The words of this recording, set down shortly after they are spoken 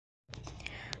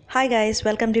Hi guys,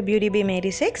 welcome to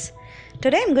Beautybeam86.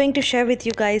 Today I'm going to share with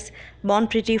you guys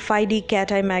Bornpretty 5D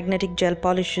cat eye magnetic gel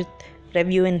polish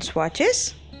review in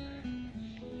swatches,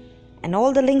 and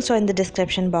all the links are in the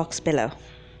description box below.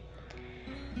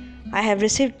 I have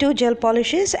received 2 gel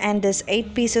polishes and this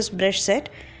 8 pieces brush set,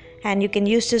 and you can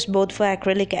use this both for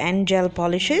acrylic and gel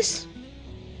polishes,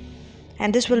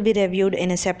 and this will be reviewed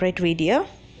in a separate video.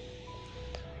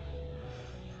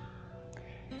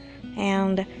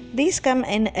 And these come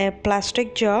in a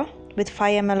plastic jar with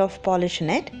 5 ml of polish in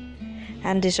it,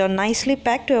 and these are nicely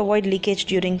packed to avoid leakage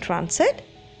during transit.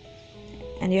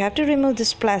 And you have to remove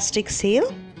this plastic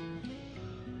seal,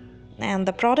 and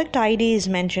the product ID is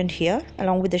mentioned here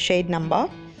along with the shade number.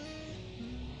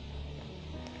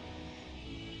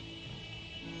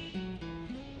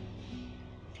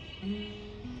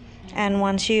 And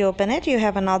once you open it, you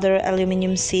have another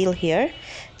aluminum seal here.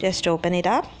 Just open it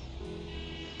up.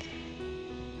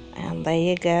 And there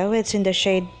you go, it's in the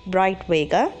shade Bright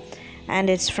Vega, and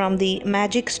it's from the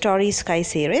Magic Starry Sky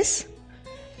series,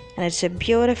 and it's a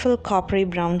beautiful coppery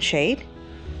brown shade.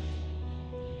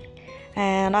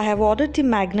 And I have ordered the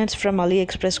magnets from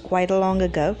AliExpress quite a long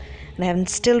ago, and I haven't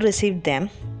still received them,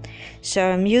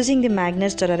 so I'm using the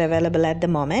magnets that are available at the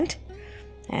moment.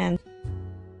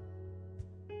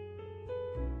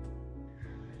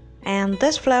 And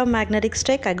this flower magnetic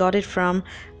stick, I got it from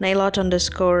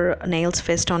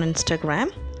nailart_nailsfest on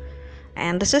Instagram.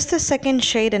 And this is the second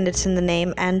shade, and it's in the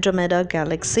name Andromeda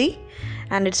Galaxy,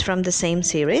 and it's from the same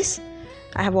series.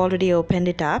 I have already opened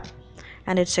it up,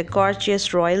 and it's a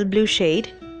gorgeous royal blue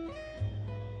shade.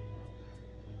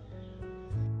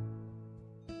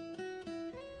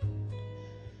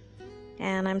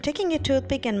 And I'm taking a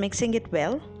toothpick and mixing it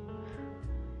well.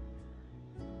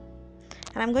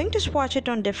 And I'm going to swatch it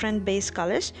on different base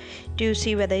colors to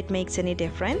see whether it makes any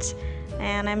difference.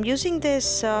 And I'm using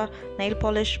this nail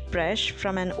polish brush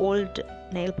from an old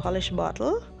nail polish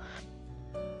bottle.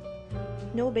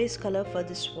 No base color for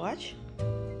this swatch,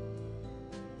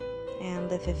 and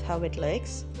this is how it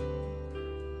looks.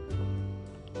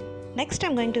 Next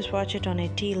I'm going to swatch it on a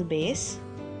teal base.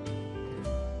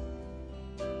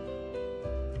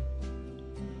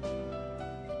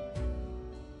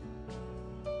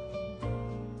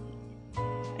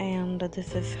 And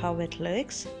this is how it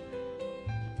looks.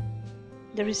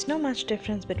 There is no much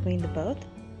difference between the both.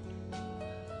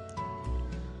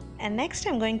 And next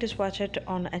I'm going to swatch it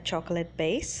on a chocolate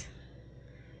base.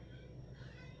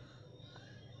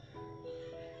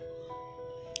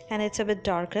 And it's a bit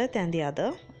darker than the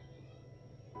other.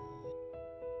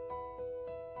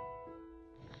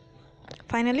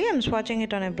 Finally I'm swatching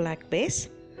it on a black base,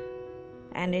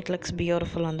 and it looks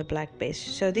beautiful on the black base.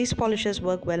 So these polishes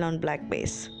work well on black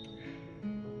base.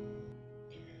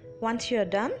 Once you're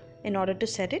done, in order to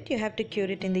set it, you have to cure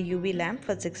it in the UV lamp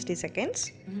for 60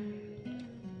 seconds.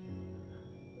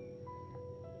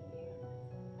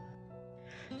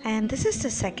 And this is the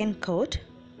second coat,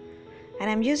 and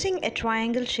I'm using a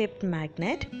triangle shaped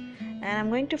magnet, and I'm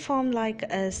going to form like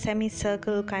a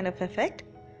semicircle kind of effect.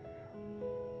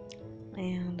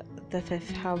 And this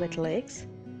is how it looks.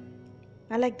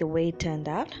 I like the way it turned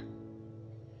out.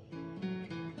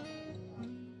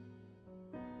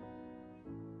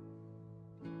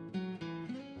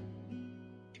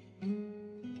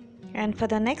 And for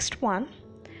the next one,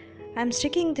 I'm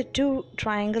sticking the 2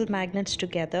 triangle magnets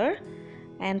together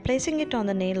and placing it on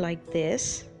the nail like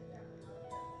this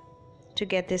to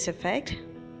get this effect.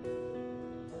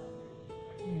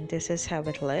 And this is how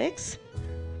it looks.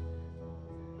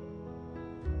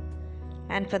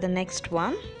 And for the next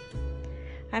one,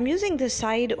 I'm using the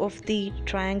side of the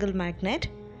triangle magnet,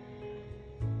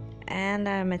 and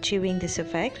I'm achieving this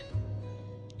effect.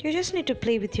 You just need to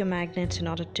play with your magnets in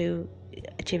order to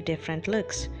achieve different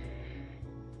looks,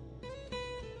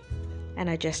 and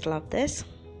I just love this.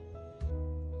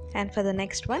 And for the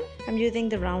next one, I'm using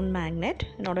the round magnet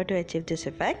in order to achieve this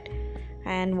effect.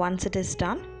 And once it is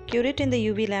done, cure it in the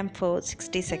UV lamp for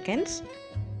 60 seconds.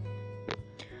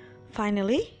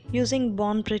 Finally, using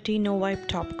Bornpretty No Wipe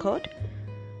top coat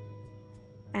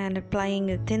and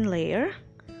applying a thin layer,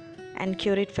 and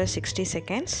cure it for 60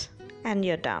 seconds, and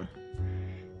you're done.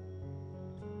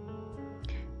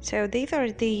 So these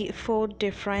are the 4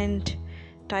 different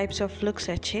types of looks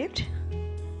achieved.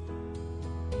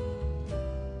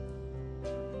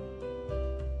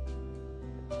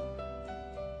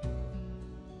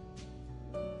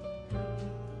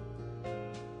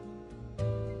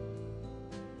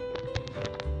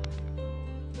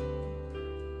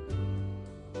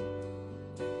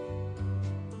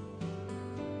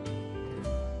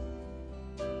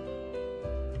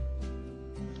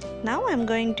 Now I'm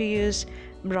going to use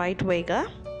Bright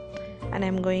Vega and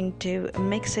I'm going to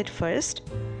mix it first,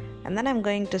 and then I'm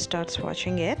going to start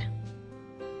swatching it.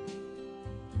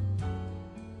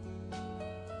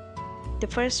 The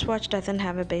first swatch doesn't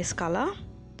have a base color,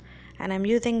 and I'm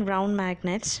using round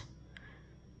magnets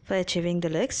for achieving the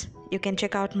looks. You can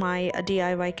check out my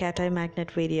DIY cat eye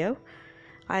magnet video.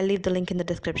 I'll leave the link in the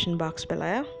description box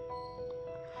below.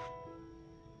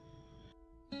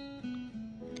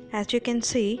 As you can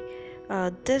see,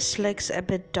 this looks a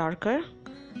bit darker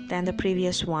than the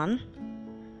previous one.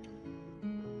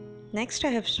 Next, I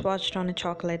have swatched on a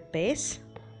chocolate base,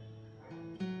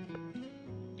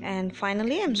 and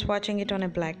finally I'm swatching it on a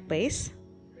black base,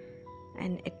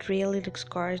 and it really looks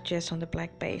gorgeous on the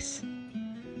black base.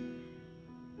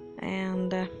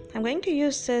 And I'm going to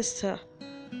use this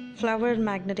flower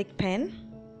magnetic pen.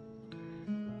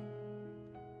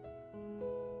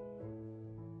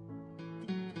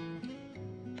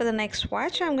 For the next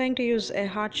swatch, I'm going to use a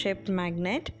heart-shaped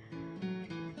magnet,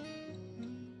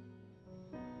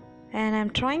 and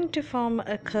I'm trying to form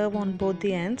a curve on both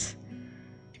the ends,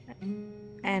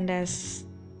 and as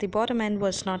the bottom end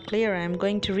was not clear, I'm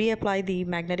going to reapply the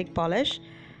magnetic polish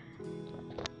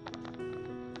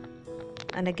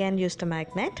and again use the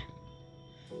magnet.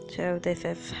 So this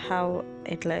is how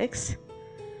it looks.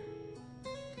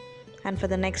 And for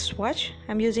the next swatch,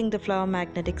 I'm using the flower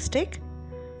magnetic stick,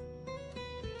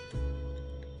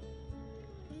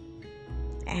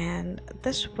 and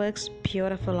this works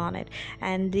beautiful on it.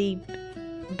 And the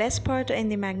best part in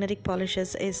the magnetic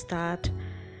polishes is that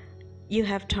you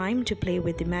have time to play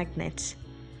with the magnets,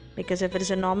 because if it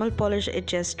is a normal polish, it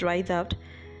just dries out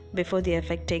before the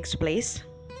effect takes place.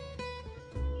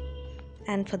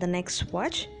 And for the next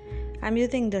swatch, I'm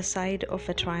using the side of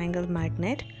a triangle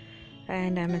magnet,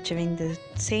 and I'm achieving the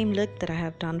same look that I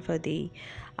have done for the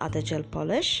other gel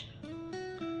polish.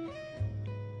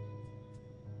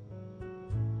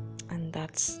 And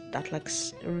that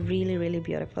looks really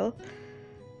beautiful.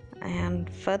 And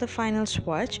for the final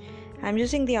swatch, I'm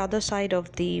using the other side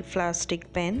of the flower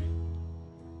stick pen.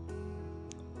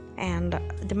 And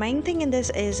the main thing in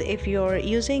this is, if you're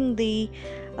using the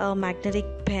magnetic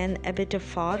pen a bit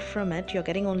far from it, you're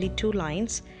getting only 2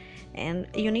 lines, and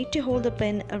you need to hold the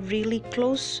pen really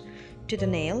close to the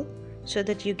nail so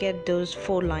that you get those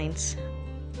 4 lines.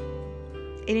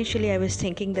 Initially I was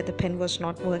thinking that the pen was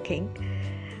not working.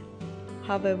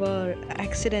 However,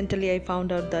 accidentally I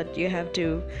found out that you have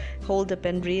to hold the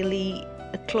pen really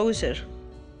closer.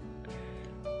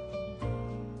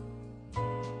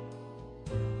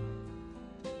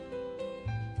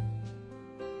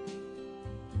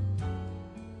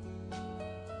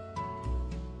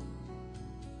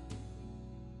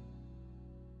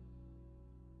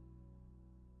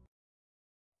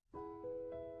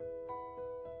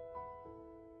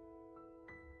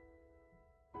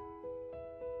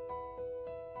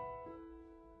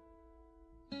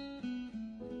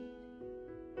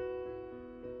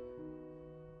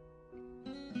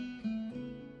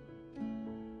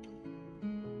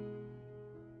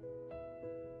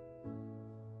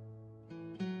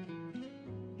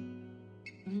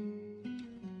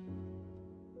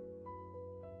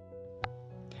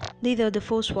 These are the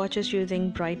 4 swatches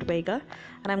using bright vega,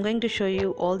 and I'm going to show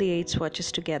you all the 8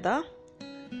 swatches together.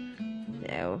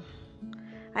 So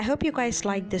I hope you guys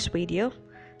liked this video.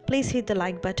 Please hit the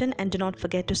like button and do not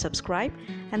forget to subscribe,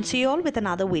 and see you all with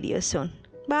another video soon.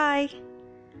 Bye.